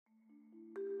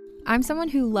I'm someone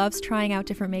who loves trying out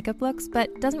different makeup looks,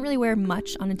 but doesn't really wear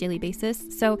much on a daily basis,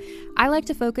 so I like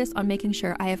to focus on making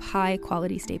sure I have high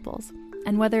quality staples.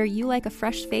 And whether you like a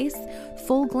fresh face,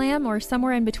 full glam, or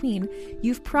somewhere in between,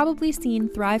 you've probably seen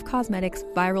Thrive Cosmetics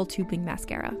Viral Tubing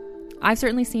Mascara. I've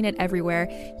certainly seen it everywhere.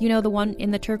 You know, the one in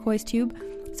the turquoise tube?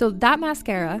 So that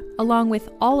mascara, along with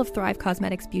all of Thrive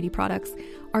Cosmetics beauty products,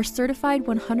 are certified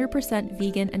 100%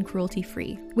 vegan and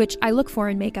cruelty-free, which I look for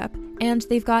in makeup, and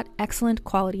they've got excellent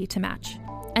quality to match.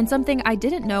 And something I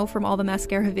didn't know from all the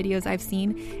mascara videos I've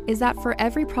seen is that for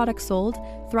every product sold,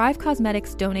 Thrive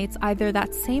Cosmetics donates either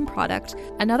that same product,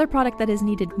 another product that is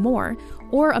needed more,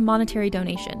 or a monetary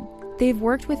donation. They've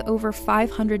worked with over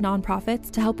 500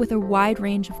 nonprofits to help with a wide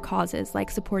range of causes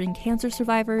like supporting cancer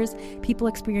survivors, people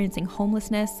experiencing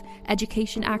homelessness,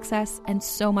 education access, and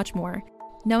so much more.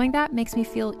 Knowing that makes me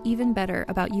feel even better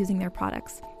about using their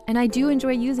products. And I do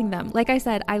enjoy using them. Like I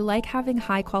said, I like having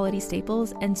high quality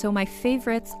staples, and so my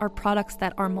favorites are products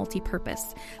that are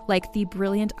multi-purpose, like the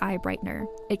Brilliant Eye Brightener.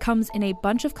 It comes in a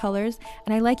bunch of colors,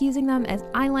 and I like using them as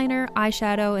eyeliner,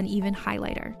 eyeshadow, and even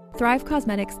highlighter. Thrive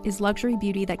Cosmetics is luxury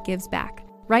beauty that gives back.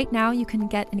 Right now, you can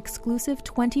get an exclusive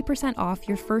 20% off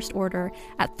your first order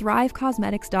at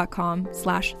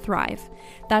thrivecosmetics.com/thrive.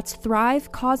 That's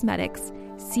Thrive Cosmetics,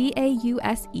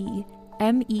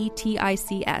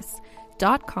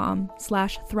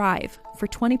 CAUSEMETICS.com/thrive for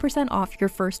 20% off your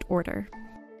first order.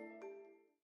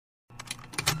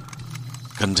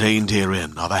 Contained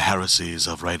herein are the heresies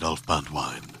of Radolf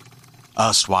Burntwine,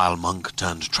 erstwhile monk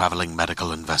turned traveling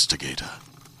medical investigator.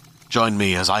 Join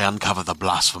me as I uncover the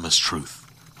blasphemous truth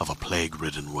of a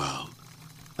plague-ridden world,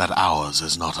 that ours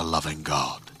is not a loving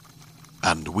God,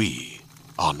 and we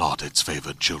are not its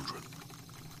favored children.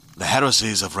 The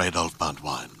Heresies of Radolf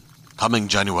Burntwine, coming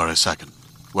January 2nd,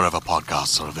 wherever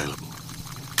podcasts are available.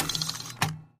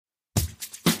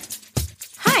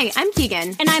 Hi, I'm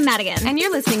Keegan. And I'm Madigan. And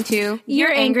you're listening to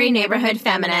Your Angry Neighborhood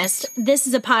Feminist. This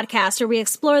is a podcast where we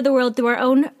explore the world through our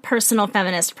own personal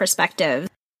feminist perspective.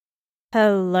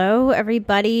 Hello,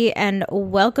 everybody, and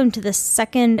welcome to the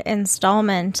second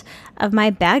installment of my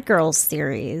Bad Girls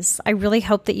series. I really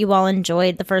hope that you all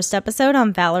enjoyed the first episode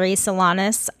on Valerie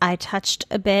Solanas. I touched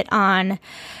a bit on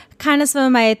kind of some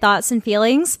of my thoughts and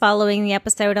feelings following the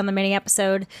episode on the mini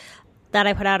episode that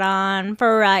I put out on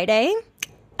Friday.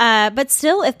 But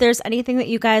still, if there's anything that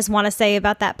you guys want to say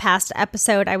about that past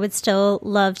episode, I would still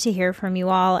love to hear from you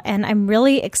all. And I'm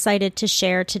really excited to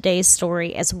share today's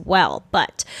story as well.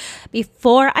 But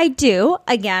before I do,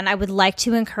 again, I would like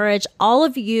to encourage all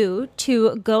of you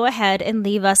to go ahead and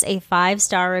leave us a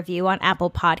 5-star review on Apple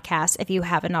Podcasts if you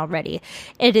haven't already.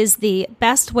 It is the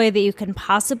best way that you can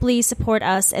possibly support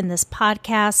us in this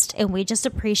podcast, and we just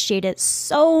appreciate it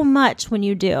so much when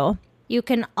you do. You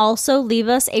can also leave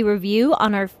us a review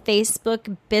on our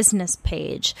Facebook business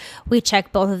page. We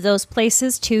check both of those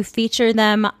places to feature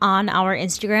them on our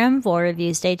Instagram for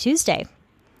Reviews Day Tuesday.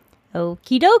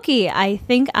 Okie dokie, I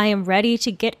think I am ready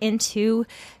to get into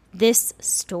this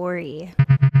story.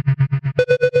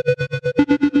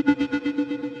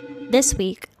 This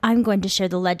week, I'm going to share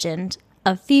the legend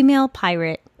of female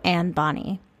pirate Anne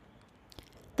Bonny.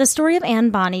 The story of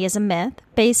Anne Bonny is a myth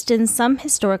based in some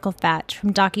historical fact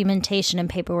from documentation and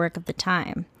paperwork of the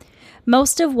time.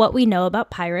 Most of what we know about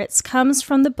pirates comes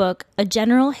from the book A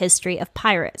General History of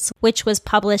Pirates, which was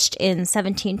published in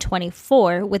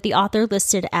 1724 with the author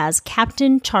listed as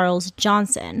Captain Charles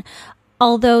Johnson,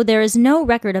 although there is no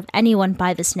record of anyone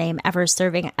by this name ever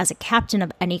serving as a captain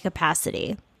of any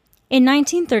capacity. In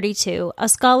 1932, a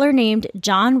scholar named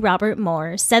John Robert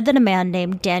Moore said that a man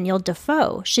named Daniel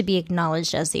Defoe should be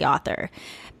acknowledged as the author,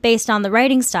 based on the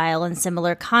writing style and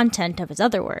similar content of his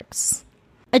other works.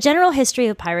 A General History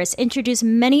of Pirates introduced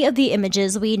many of the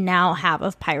images we now have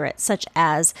of pirates, such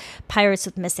as pirates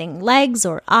with missing legs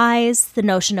or eyes, the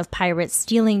notion of pirates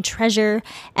stealing treasure,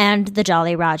 and the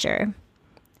Jolly Roger.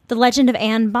 The legend of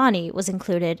Anne Bonny was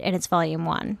included in its Volume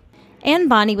 1. Anne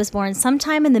Bonny was born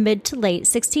sometime in the mid to late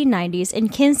 1690s in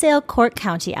Kinsale, Cork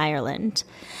County, Ireland.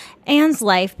 Anne's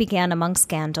life began among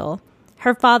scandal.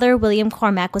 Her father, William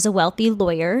Cormac, was a wealthy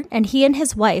lawyer, and he and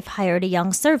his wife hired a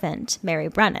young servant, Mary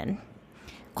Brennan.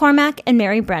 Cormac and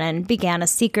Mary Brennan began a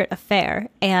secret affair,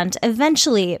 and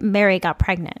eventually Mary got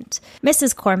pregnant.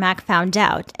 Mrs. Cormac found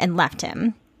out and left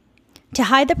him. To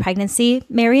hide the pregnancy,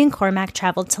 Mary and Cormac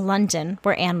traveled to London,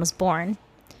 where Anne was born.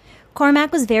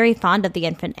 Cormac was very fond of the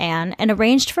infant Anne and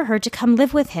arranged for her to come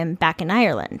live with him back in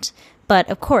Ireland. But,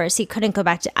 of course, he couldn't go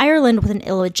back to Ireland with an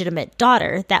illegitimate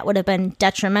daughter. That would have been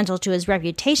detrimental to his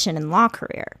reputation and law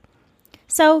career.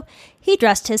 So, he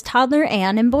dressed his toddler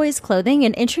Anne in boy's clothing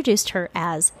and introduced her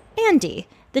as Andy,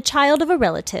 the child of a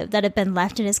relative that had been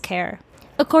left in his care.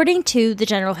 According to the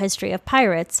general history of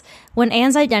pirates, when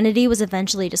Anne's identity was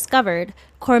eventually discovered,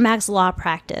 Cormac's law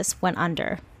practice went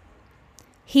under.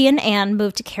 He and Anne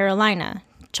moved to Carolina,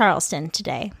 Charleston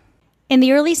today. In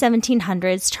the early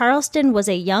 1700s, Charleston was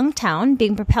a young town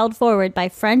being propelled forward by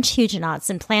French Huguenots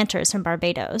and planters from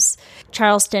Barbados.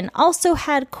 Charleston also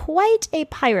had quite a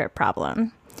pirate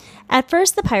problem. At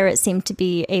first, the pirates seemed to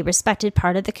be a respected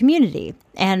part of the community,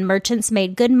 and merchants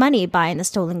made good money buying the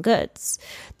stolen goods.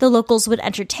 The locals would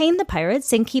entertain the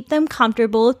pirates and keep them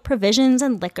comfortable with provisions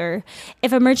and liquor.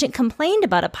 If a merchant complained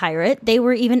about a pirate, they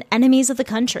were even enemies of the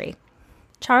country.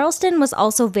 Charleston was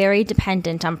also very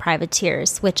dependent on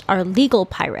privateers, which are legal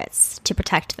pirates, to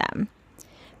protect them.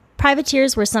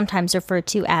 Privateers were sometimes referred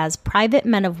to as private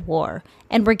men of war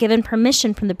and were given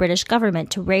permission from the British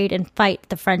government to raid and fight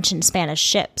the French and Spanish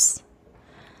ships.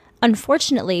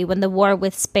 Unfortunately, when the war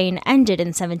with Spain ended in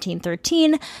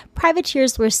 1713,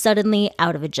 privateers were suddenly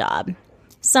out of a job.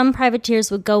 Some privateers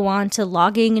would go on to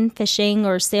logging and fishing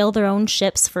or sail their own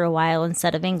ships for a while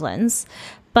instead of England's.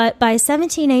 But by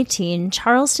 1718,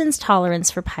 Charleston's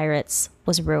tolerance for pirates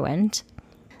was ruined.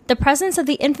 The presence of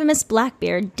the infamous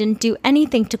Blackbeard didn't do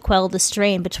anything to quell the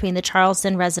strain between the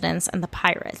Charleston residents and the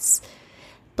pirates.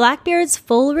 Blackbeard's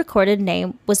full recorded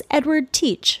name was Edward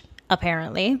Teach,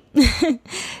 apparently.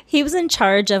 He was in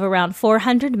charge of around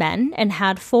 400 men and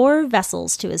had 4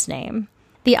 vessels to his name.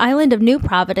 The island of New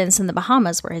Providence in the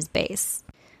Bahamas were his base.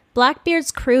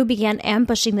 Blackbeard's crew began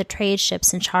ambushing the trade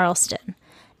ships in Charleston.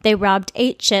 They robbed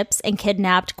 8 ships and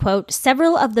kidnapped, quote,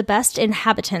 several of the best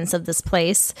inhabitants of this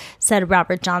place, said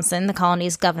Robert Johnson, the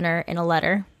colony's governor, in a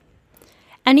letter.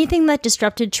 Anything that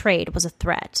disrupted trade was a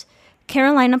threat.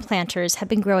 Carolina planters had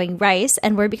been growing rice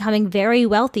and were becoming very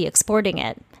wealthy exporting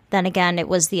it. Then again, it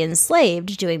was the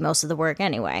enslaved doing most of the work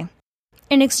anyway.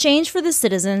 In exchange for the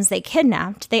citizens they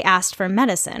kidnapped, they asked for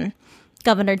medicine.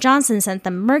 Governor Johnson sent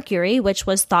them mercury, which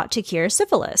was thought to cure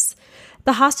syphilis.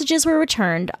 The hostages were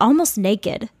returned almost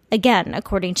naked, again,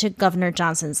 according to Governor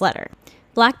Johnson's letter.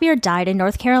 Blackbeard died in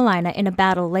North Carolina in a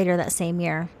battle later that same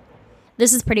year.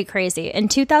 This is pretty crazy. In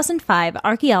 2005,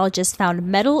 archaeologists found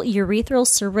metal urethral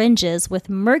syringes with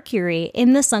mercury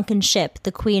in the sunken ship,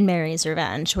 the Queen Mary's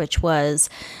Revenge, which was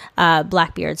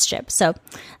Blackbeard's ship. So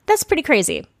that's pretty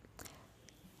crazy.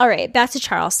 All right, back to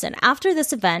Charleston. After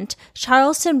this event,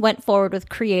 Charleston went forward with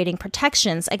creating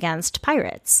protections against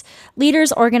pirates.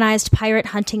 Leaders organized pirate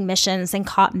hunting missions and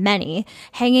caught many,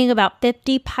 hanging about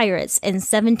 50 pirates in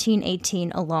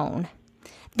 1718 alone.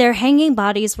 Their hanging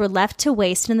bodies were left to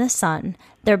waste in the sun,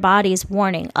 their bodies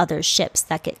warning other ships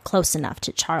that get close enough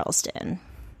to Charleston.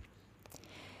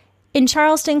 In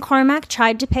Charleston, Cormac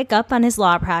tried to pick up on his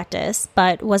law practice,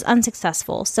 but was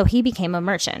unsuccessful, so he became a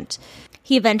merchant.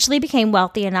 He eventually became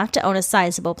wealthy enough to own a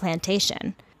sizable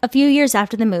plantation. A few years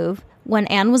after the move, when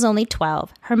Anne was only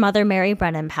 12, her mother, Mary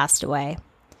Brennan, passed away.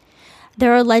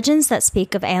 There are legends that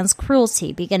speak of Anne's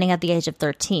cruelty beginning at the age of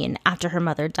 13, after her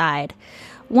mother died.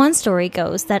 One story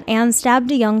goes that Anne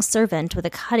stabbed a young servant with a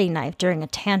cutting knife during a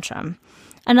tantrum.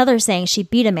 Another saying she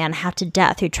beat a man half to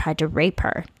death who tried to rape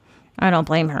her. I don't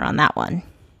blame her on that one.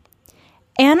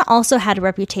 Anne also had a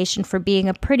reputation for being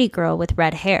a pretty girl with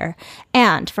red hair,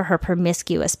 and for her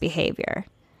promiscuous behavior.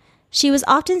 She was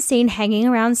often seen hanging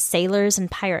around sailors and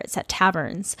pirates at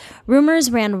taverns. Rumors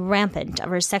ran rampant of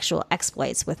her sexual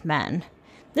exploits with men.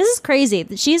 This is crazy.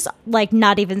 She's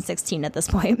not even 16 at this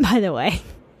point, by the way.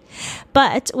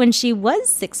 But when she was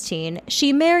 16,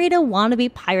 she married a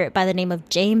wannabe pirate by the name of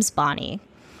James Bonny.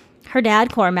 Her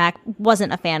dad, Cormac,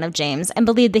 wasn't a fan of James and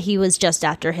believed that he was just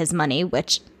after his money,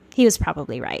 which he was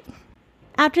probably right.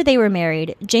 After they were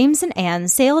married, James and Anne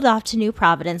sailed off to New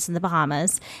Providence in the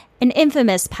Bahamas, an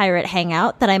infamous pirate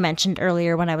hangout that I mentioned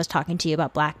earlier when I was talking to you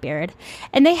about Blackbeard,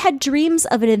 and they had dreams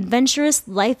of an adventurous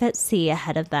life at sea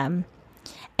ahead of them.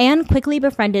 Anne quickly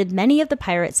befriended many of the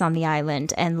pirates on the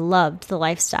island and loved the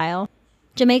lifestyle.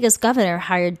 Jamaica's governor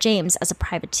hired James as a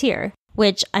privateer,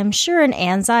 which I'm sure in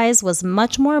Anne's eyes was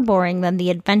much more boring than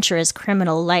the adventurous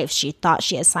criminal life she thought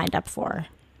she had signed up for.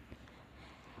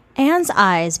 Anne's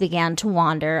eyes began to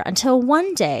wander until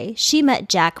one day she met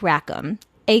Jack Rackham,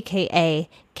 a.k.a.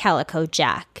 Calico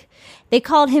Jack. They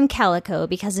called him Calico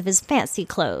because of his fancy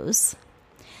clothes.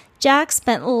 Jack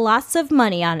spent lots of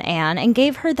money on Anne and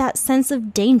gave her that sense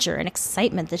of danger and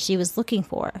excitement that she was looking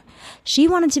for. She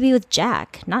wanted to be with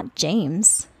Jack, not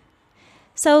James.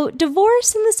 So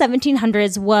divorce in the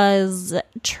 1700s was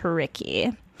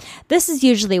tricky. This is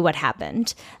usually what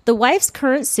happened. The wife's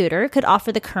current suitor could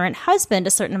offer the current husband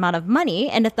a certain amount of money,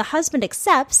 and if the husband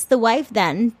accepts, the wife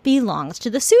then belongs to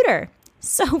the suitor.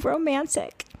 So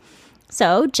romantic.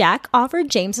 So Jack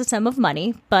offered James a sum of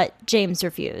money, but James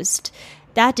refused.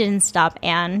 That didn't stop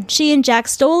Anne. She and Jack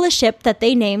stole a ship that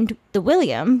they named the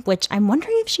William, which I'm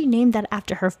wondering if she named that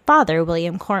after her father,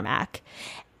 William Cormac.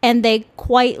 And they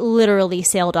quite literally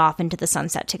sailed off into the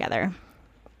sunset together.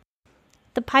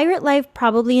 The pirate life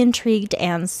probably intrigued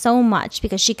Anne so much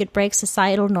because she could break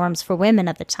societal norms for women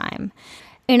at the time.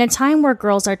 In a time where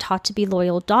girls are taught to be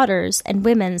loyal daughters and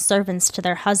women servants to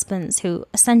their husbands who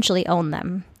essentially own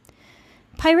them.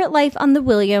 Pirate life on the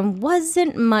William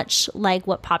wasn't much like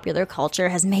what popular culture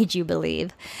has made you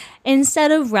believe.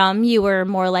 Instead of rum, you were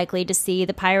more likely to see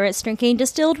the pirates drinking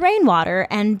distilled rainwater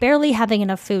and barely having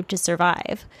enough food to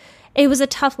survive. It was a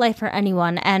tough life for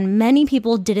anyone, and many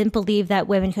people didn't believe that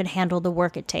women could handle the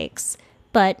work it takes.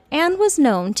 But Anne was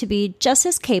known to be just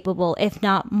as capable, if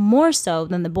not more so,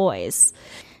 than the boys.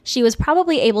 She was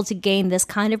probably able to gain this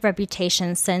kind of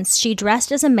reputation since she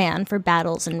dressed as a man for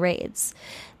battles and raids.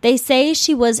 They say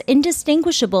she was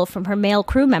indistinguishable from her male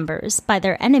crew members by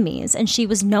their enemies, and she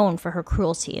was known for her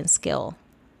cruelty and skill.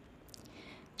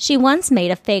 She once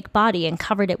made a fake body and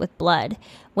covered it with blood.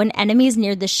 When enemies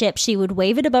neared the ship, she would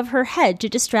wave it above her head to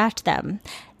distract them.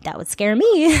 That would scare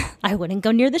me. I wouldn't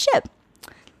go near the ship.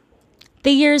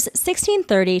 The years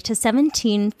 1630 to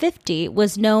 1750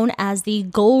 was known as the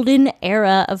Golden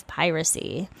Era of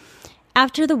piracy.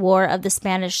 After the War of the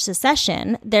Spanish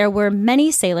Succession, there were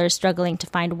many sailors struggling to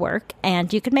find work,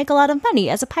 and you could make a lot of money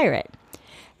as a pirate.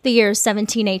 The years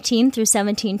 1718 through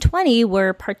 1720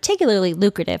 were particularly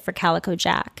lucrative for Calico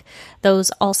Jack. Those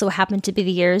also happened to be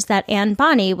the years that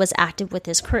Bonny was active with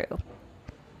his crew.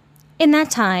 In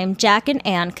that time, Jack and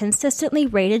Anne consistently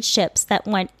raided ships that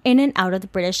went in and out of the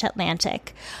British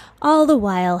Atlantic, all the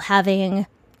while having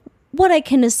what I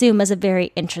can assume is a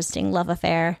very interesting love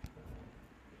affair.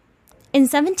 In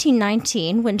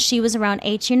 1719, when she was around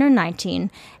 18 or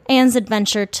 19, Anne's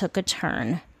adventure took a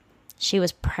turn. She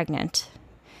was pregnant.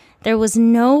 There was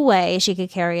no way she could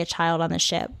carry a child on the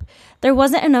ship. There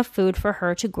wasn't enough food for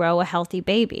her to grow a healthy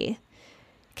baby.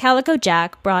 Calico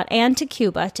Jack brought Anne to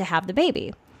Cuba to have the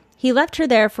baby. He left her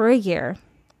there for a year.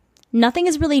 Nothing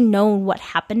is really known what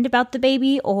happened about the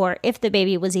baby or if the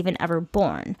baby was even ever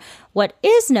born. What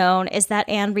is known is that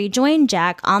Anne rejoined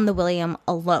Jack on the William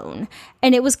alone,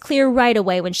 and it was clear right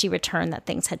away when she returned that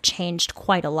things had changed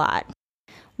quite a lot.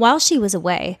 While she was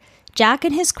away, Jack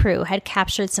and his crew had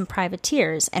captured some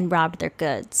privateers and robbed their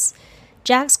goods.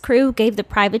 Jack's crew gave the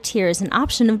privateers an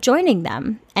option of joining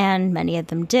them, and many of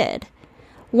them did.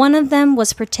 One of them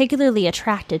was particularly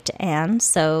attracted to Anne,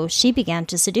 so she began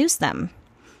to seduce them.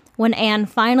 When Anne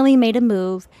finally made a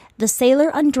move, the sailor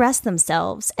undressed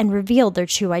themselves and revealed their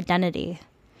true identity.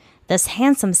 This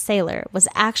handsome sailor was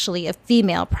actually a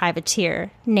female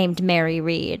privateer named Mary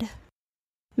Read.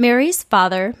 Mary's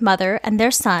father, mother, and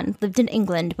their son lived in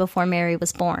England before Mary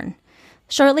was born.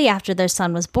 Shortly after their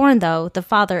son was born, though, the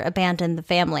father abandoned the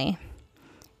family.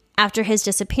 After his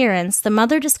disappearance, the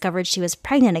mother discovered she was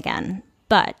pregnant again,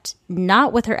 but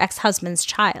not with her ex-husband's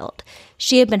child.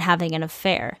 She had been having an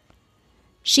affair.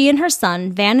 She and her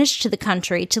son vanished to the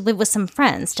country to live with some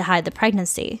friends to hide the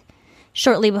pregnancy.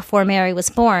 Shortly before Mary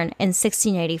was born, in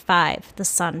 1685, the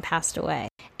son passed away.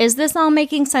 Is this all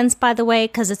making sense, by the way?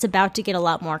 Because it's about to get a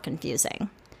lot more confusing.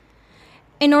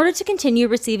 In order to continue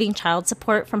receiving child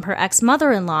support from her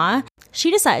ex-mother-in-law,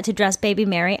 she decided to dress baby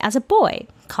Mary as a boy,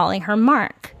 calling her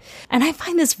Mark. And I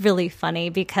find this really funny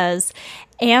because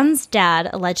Anne's dad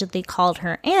allegedly called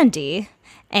her Andy,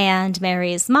 and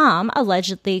Mary's mom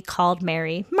allegedly called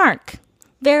Mary Mark.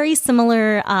 Very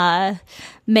similar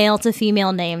male to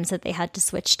female names that they had to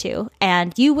switch to.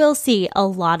 And you will see a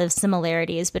lot of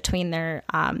similarities between their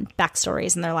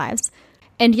backstories and their lives.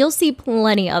 And you'll see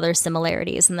plenty other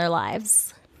similarities in their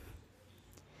lives.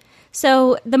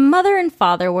 So the mother and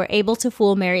father were able to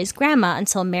fool Mary's grandma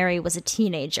until Mary was a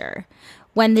teenager.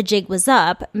 When the jig was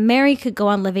up, Mary could go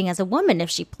on living as a woman if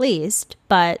she pleased,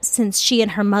 but since she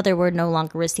and her mother were no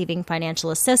longer receiving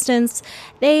financial assistance,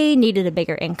 they needed a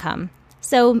bigger income.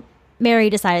 So Mary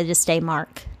decided to stay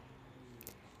Mark.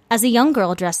 As a young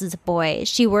girl dressed as a boy,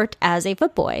 she worked as a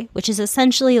footboy, which is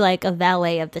essentially like a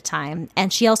valet of the time,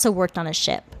 and she also worked on a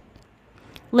ship.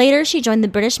 Later, she joined the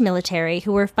British military,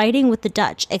 who were fighting with the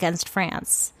Dutch against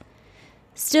France.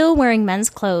 Still wearing men's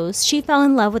clothes, she fell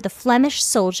in love with a Flemish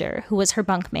soldier who was her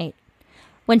bunkmate.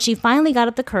 When she finally got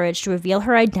up the courage to reveal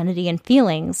her identity and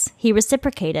feelings, he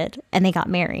reciprocated, and they got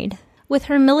married. With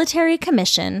her military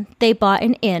commission, they bought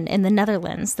an inn in the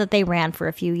Netherlands that they ran for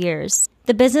a few years.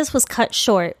 The business was cut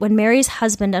short when Mary's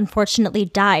husband unfortunately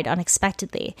died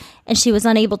unexpectedly, and she was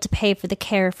unable to pay for the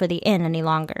care for the inn any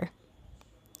longer.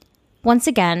 Once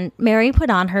again, Mary put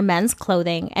on her men's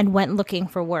clothing and went looking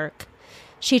for work.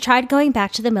 She tried going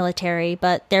back to the military,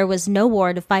 but there was no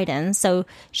war to fight in, so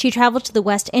she traveled to the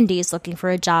West Indies looking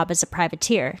for a job as a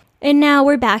privateer. And now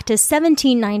we're back to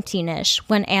 1719-ish,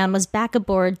 when Anne was back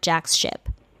aboard Jack's ship.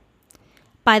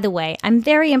 By the way, I'm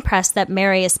very impressed that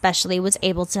Mary especially was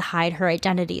able to hide her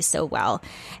identity so well.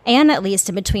 Anne, at least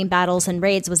in between battles and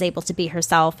raids, was able to be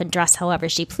herself and dress however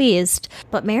she pleased,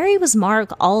 but Mary was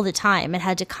Mark all the time and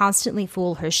had to constantly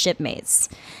fool her shipmates.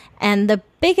 And the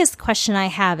biggest question I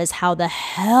have is how the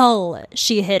hell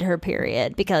she hid her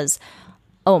period, because,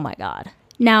 oh my god.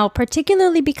 Now,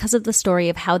 particularly because of the story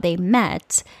of how they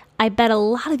met, I bet a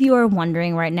lot of you are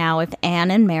wondering right now if Anne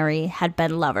and Mary had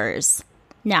been lovers.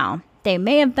 Now, they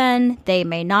may have been, they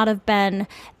may not have been.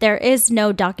 There is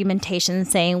no documentation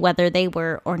saying whether they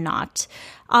were or not.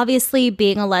 Obviously,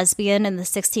 being a lesbian in the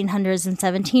 1600s and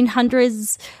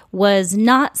 1700s was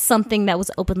not something that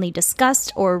was openly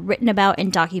discussed or written about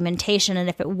in documentation, and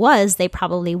if it was, they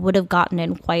probably would have gotten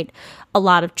in quite a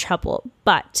lot of trouble.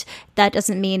 But that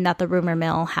doesn't mean that the rumor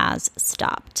mill has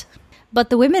stopped. But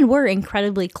the women were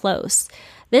incredibly close.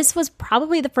 This was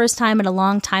probably the first time in a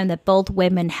long time that both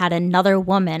women had another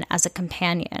woman as a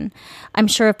companion. I'm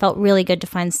sure it felt really good to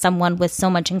find someone with so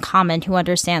much in common who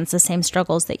understands the same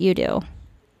struggles that you do.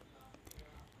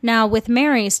 Now, with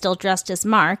Mary still dressed as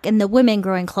Mark and the women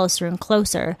growing closer and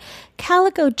closer,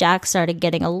 Calico Jack started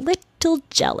getting a little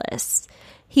jealous.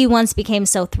 He once became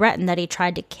so threatened that he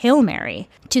tried to kill Mary.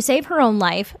 To save her own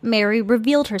life, Mary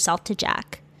revealed herself to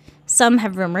Jack. Some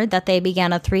have rumored that they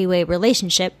began a three-way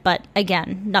relationship, but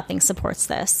again, nothing supports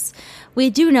this. We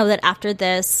do know that after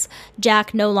this,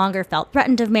 Jack no longer felt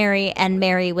threatened of Mary, and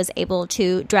Mary was able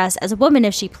to dress as a woman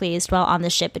if she pleased while on the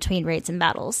ship between raids and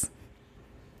battles.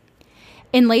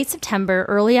 In late September,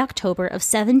 early October of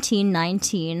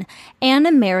 1719, Anne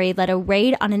and Mary led a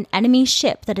raid on an enemy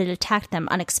ship that had attacked them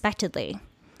unexpectedly.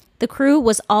 The crew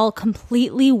was all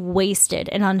completely wasted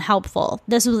and unhelpful.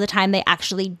 This was the time they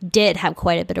actually did have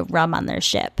quite a bit of rum on their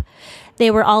ship.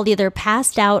 They were all either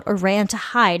passed out or ran to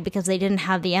hide because they didn't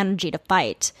have the energy to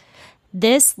fight.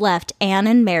 This left Anne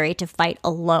and Mary to fight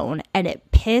alone, and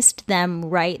it pissed them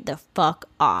right the fuck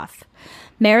off.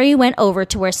 Mary went over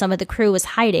to where some of the crew was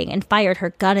hiding and fired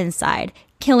her gun inside,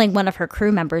 killing one of her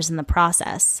crew members in the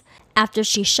process. After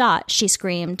she shot, she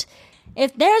screamed,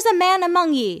 "If there's a man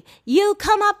among ye, you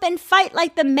come up and fight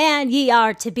like the man ye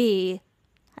are to be."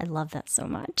 I love that so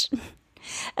much.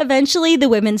 Eventually, the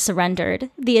women surrendered.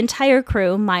 The entire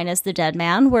crew, minus the dead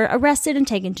man, were arrested and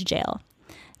taken to jail.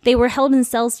 They were held in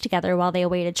cells together while they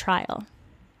awaited trial.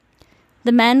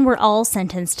 The men were all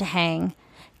sentenced to hang.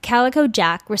 Calico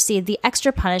Jack received the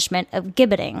extra punishment of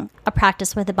gibbeting, a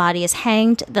practice where the body is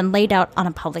hanged, then laid out on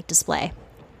a public display.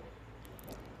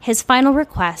 His final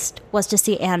request was to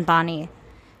see Anne Bonny.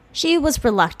 She was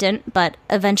reluctant, but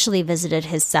eventually visited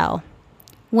his cell.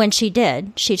 When she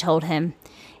did, she told him,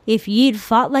 "If ye'd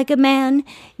fought like a man,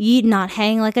 ye'd not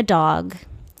hang like a dog."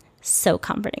 So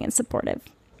comforting and supportive.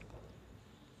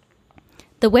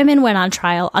 The women went on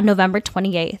trial on November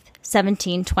 28th,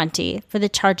 1720, for the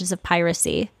charges of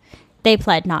piracy. They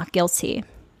pled not guilty.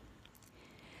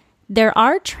 There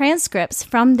are transcripts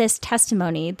from this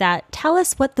testimony that tell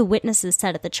us what the witnesses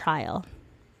said at the trial.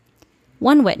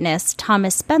 One witness,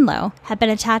 Thomas Spenlow, had been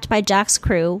attacked by Jack's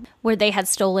crew where they had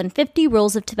stolen 50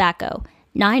 rolls of tobacco,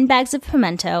 9 bags of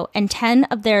pimento, and 10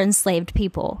 of their enslaved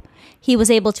people. He was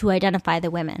able to identify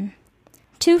the women.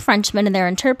 2 Frenchmen and their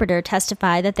interpreter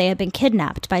testified that they had been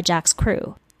kidnapped by Jack's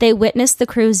crew. They witnessed the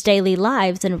crew's daily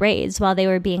lives and raids while they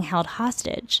were being held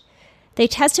hostage. They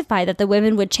testified that the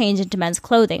women would change into men's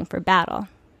clothing for battle.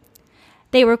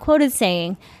 They were quoted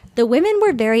saying, "The women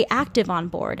were very active on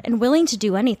board and willing to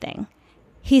do anything."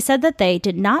 He said that they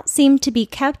did not seem to be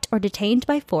kept or detained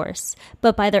by force,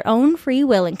 but by their own free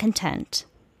will and content.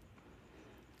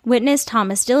 Witness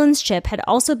Thomas Dillon's ship had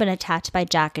also been attacked by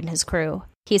Jack and his crew.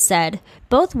 He said,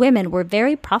 "Both women were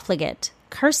very profligate,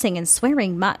 cursing and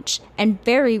swearing much, and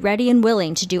very ready and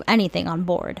willing to do anything on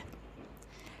board."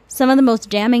 Some of the most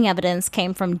damning evidence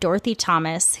came from Dorothy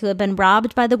Thomas, who had been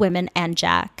robbed by the women and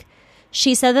Jack.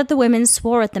 She said that the women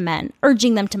swore at the men,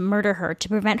 urging them to murder her to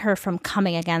prevent her from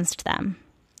coming against them.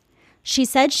 She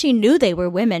said she knew they were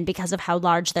women because of how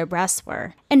large their breasts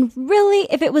were. And really,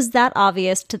 if it was that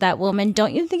obvious to that woman,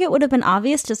 don't you think it would have been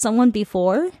obvious to someone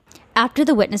before? After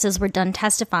the witnesses were done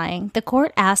testifying, the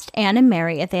court asked Anne and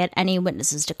Mary if they had any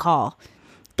witnesses to call.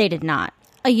 They did not.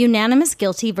 A unanimous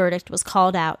guilty verdict was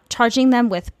called out, charging them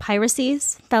with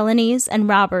piracies, felonies, and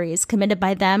robberies committed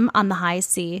by them on the high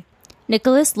sea.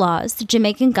 Nicholas Laws, the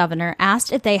Jamaican governor,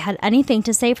 asked if they had anything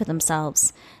to say for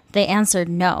themselves. They answered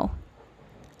no.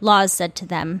 Laws said to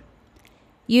them,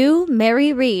 You,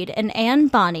 Mary Read, and Anne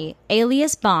Bonny,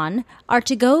 alias Bon, are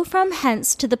to go from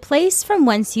hence to the place from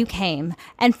whence you came,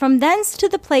 and from thence to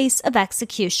the place of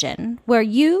execution, where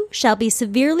you shall be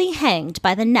severely hanged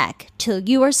by the neck till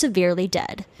you are severely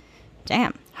dead.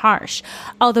 Damn, harsh.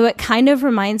 Although it kind of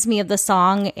reminds me of the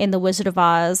song in The Wizard of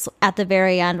Oz at the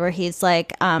very end where he's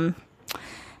like,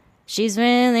 she's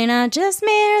really not just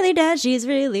merely dead, she's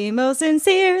really most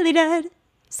sincerely dead.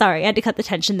 Sorry, I had to cut the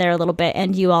tension there a little bit,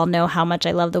 and you all know how much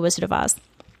I love The Wizard of Oz.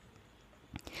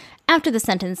 After the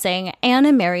sentencing, Anne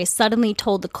and Mary suddenly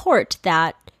told the court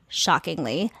that,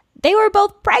 shockingly, they were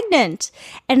both pregnant,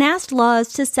 and asked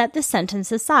Laws to set the sentence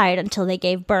aside until they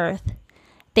gave birth.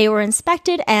 They were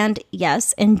inspected, and,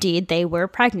 yes, indeed, they were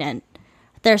pregnant.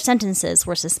 Their sentences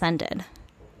were suspended.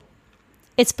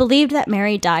 It's believed that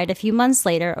Mary died a few months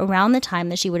later, around the time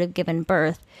that she would have given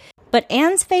birth, but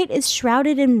Anne's fate is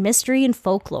shrouded in mystery and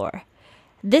folklore.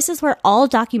 This is where all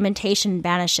documentation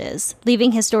vanishes,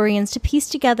 leaving historians to piece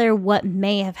together what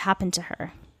may have happened to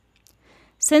her.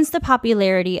 Since the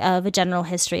popularity of A General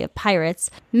History of Pirates,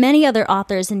 many other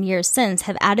authors in years since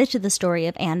have added to the story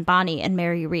of Anne Bonny and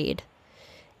Mary Read.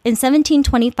 In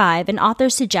 1725, an author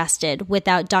suggested,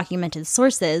 without documented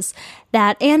sources,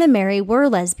 that Anne and Mary were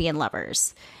lesbian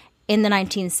lovers. In the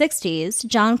 1960s,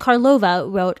 John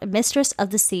Karlova wrote Mistress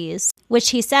of the Seas, which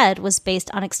he said was based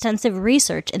on extensive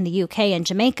research in the UK and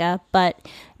Jamaica, but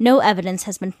no evidence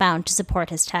has been found to support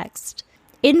his text.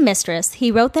 In Mistress,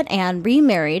 he wrote that Anne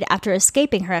remarried after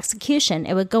escaping her execution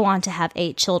and would go on to have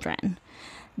 8 children.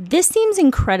 This seems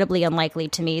incredibly unlikely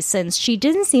to me, since she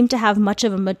didn't seem to have much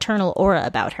of a maternal aura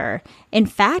about her. In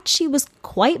fact, she was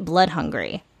quite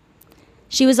blood-hungry.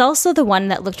 She was also the one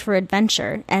that looked for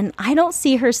adventure, and I don't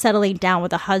see her settling down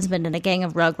with a husband and a gang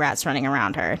of rugrats running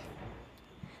around her.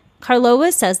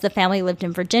 Karlova says the family lived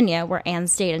in Virginia, where Anne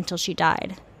stayed until she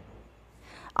died.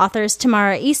 Authors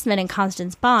Tamara Eastman and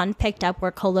Constance Bond picked up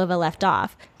where Karlova left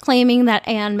off, claiming that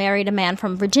Anne married a man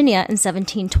from Virginia in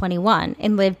 1721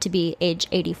 and lived to be age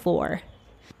 84.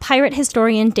 Pirate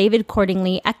historian David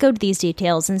Cordingley echoed these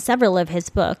details in several of his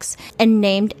books and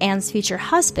named Anne's future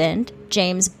husband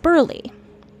James Burleigh.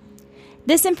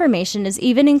 This information is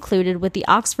even included with the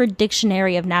Oxford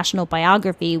Dictionary of National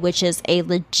Biography, which is a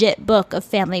legit book of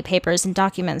family papers and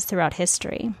documents throughout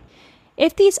history.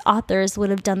 If these authors would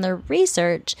have done their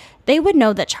research, they would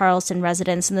know that Charleston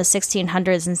residents in the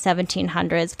 1600s and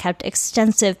 1700s kept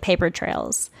extensive paper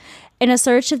trails. In a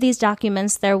search of these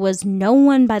documents, there was no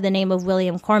one by the name of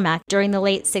William Cormac during the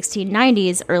late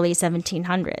 1690s, early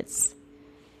 1700s.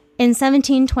 In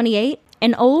 1728,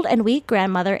 an old and weak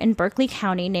grandmother in Berkeley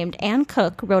County named Anne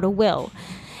Cook wrote a will.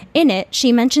 In it,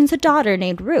 she mentions a daughter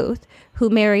named Ruth,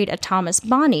 who married a Thomas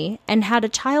Bonny and had a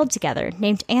child together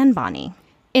named Anne Bonny.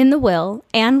 In the will,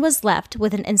 Anne was left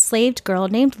with an enslaved girl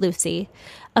named Lucy,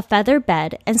 a feather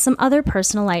bed, and some other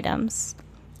personal items.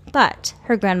 But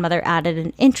her grandmother added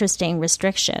an interesting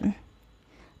restriction.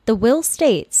 The will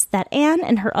states that Anne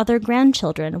and her other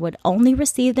grandchildren would only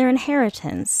receive their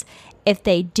inheritance if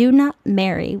they do not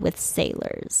marry with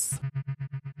sailors.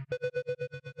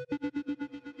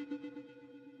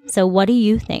 So what do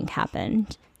you think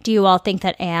happened? Do you all think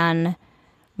that Anne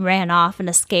ran off and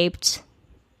escaped,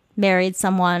 married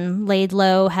someone, laid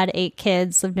low, had 8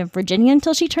 kids, lived in Virginia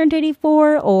until she turned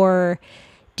 84? Or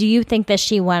do you think that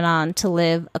she went on to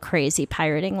live a crazy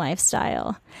pirating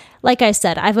lifestyle? Like I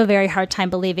said, I have a very hard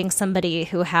time believing somebody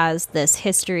who has this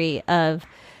history of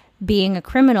being a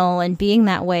criminal and being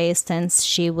that way since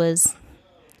she was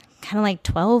kind of like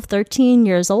 12, 13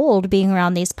 years old, being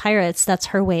around these pirates. That's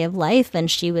her way of life. And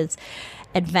she was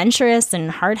adventurous and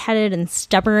hard-headed and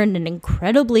stubborn and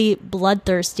incredibly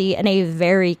bloodthirsty and a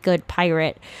very good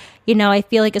pirate. You know, I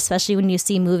feel like especially when you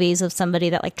see movies of somebody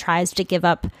that like tries to give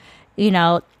up, you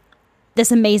know,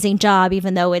 this amazing job,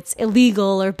 even though it's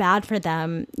illegal or bad for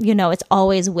them, you know, it's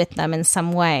always with them in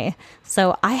some way.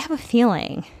 So I have a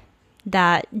feeling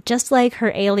that just like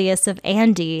her alias of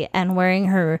Andy and wearing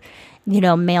her, you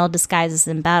know, male disguises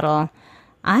in battle,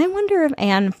 I wonder if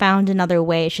Anne found another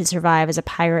way to survive as a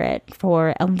pirate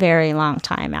for a very long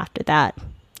time after that.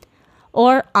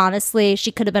 Or, honestly,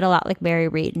 she could have been a lot like Mary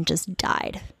Read and just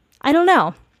died. I don't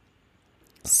know.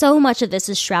 So much of this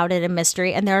is shrouded in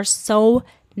mystery, and there are so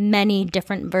many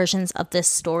different versions of this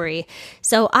story.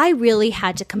 So I really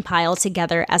had to compile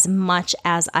together as much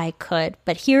as I could,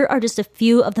 but here are just a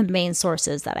few of the main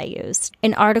sources that I used.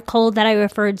 An article that I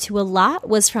referred to a lot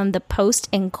was from the Post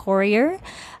and Courier.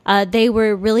 They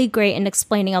were really great in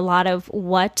explaining a lot of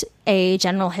what A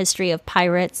General History of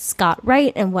Pirates got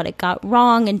right and what it got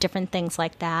wrong and different things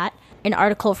like that. An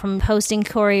article from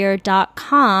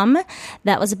postandcourier.com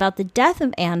that was about the death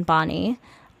of Anne Bonny.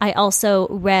 I also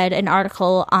read an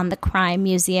article on the Crime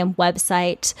Museum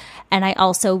website, and I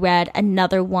also read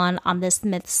another one on the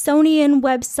Smithsonian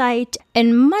website.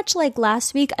 And much like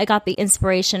last week, I got the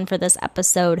inspiration for this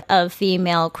episode of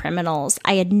female criminals.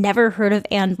 I had never heard of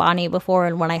Anne Bonny before,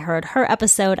 and when I heard her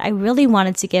episode, I really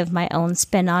wanted to give my own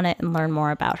spin on it and learn more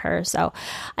about her. So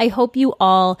I hope you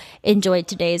all enjoyed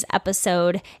today's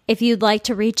episode. If you'd like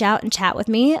to reach out and chat with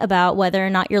me about whether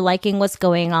or not you're liking what's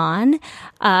going on,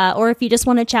 or if you just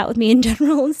want to chat with me in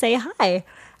general and say hi,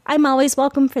 I'm always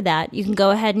welcome for that. You can go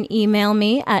ahead and email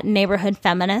me at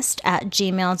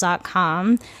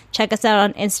neighborhoodfeminist@gmail.com. Check us out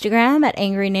on Instagram at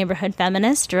Angry Neighborhood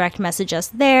Feminist. Direct message us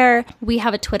there. We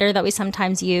have a Twitter that we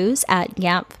sometimes use at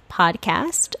YANF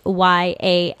Podcast,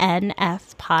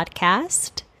 YANF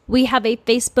Podcast. We have a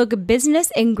Facebook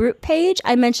business and group page.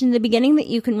 I mentioned in the beginning that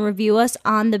you can review us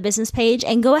on the business page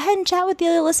and go ahead and chat with the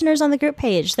other listeners on the group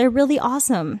page. They're really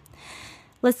awesome.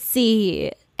 Let's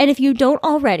see. And if you don't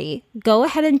already, go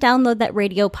ahead and download that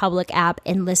Radio Public app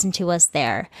and listen to us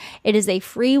there. It is a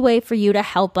free way for you to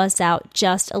help us out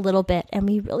just a little bit, and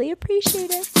we really appreciate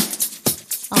it.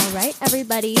 All right,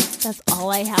 everybody, that's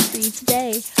all I have for you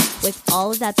today. With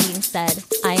all of that being said,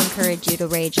 I encourage you to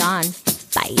rage on.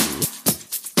 Bye.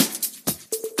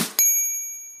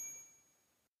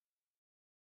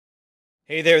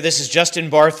 Hey there, this is Justin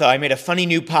Bartha. I made a funny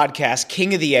new podcast,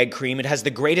 King of the Egg Cream. It has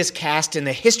the greatest cast in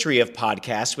the history of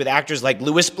podcasts with actors like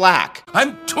Louis Black.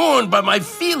 I'm torn by my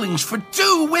feelings for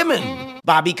two women.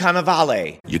 Bobby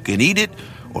Cannavale. You can eat it,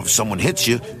 or if someone hits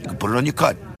you, you can put it on your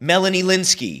cut. Melanie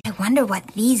Linsky. I wonder what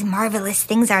these marvelous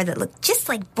things are that look just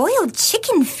like boiled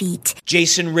chicken feet.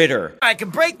 Jason Ritter. I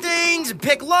can break things and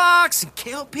pick locks and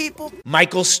kill people.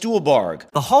 Michael Stuhlbarg.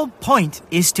 The whole point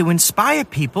is to inspire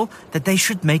people that they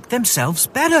should make themselves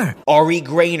better. Ari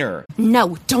Grainer.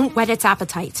 No, don't whet its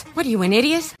appetite. What are you, an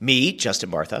idiot? Me, Justin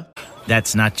Bartha.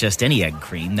 That's not just any egg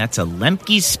cream, that's a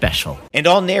Lemke's special. And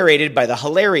all narrated by the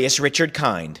hilarious Richard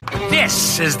Kind.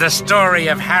 This is the story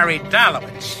of Harry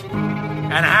Dalowitz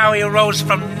and how he rose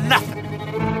from nothing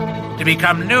to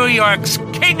become New York's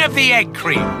King of the Egg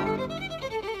Cream.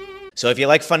 So if you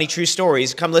like funny true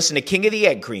stories, come listen to King of the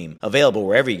Egg Cream, available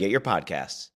wherever you get your podcasts.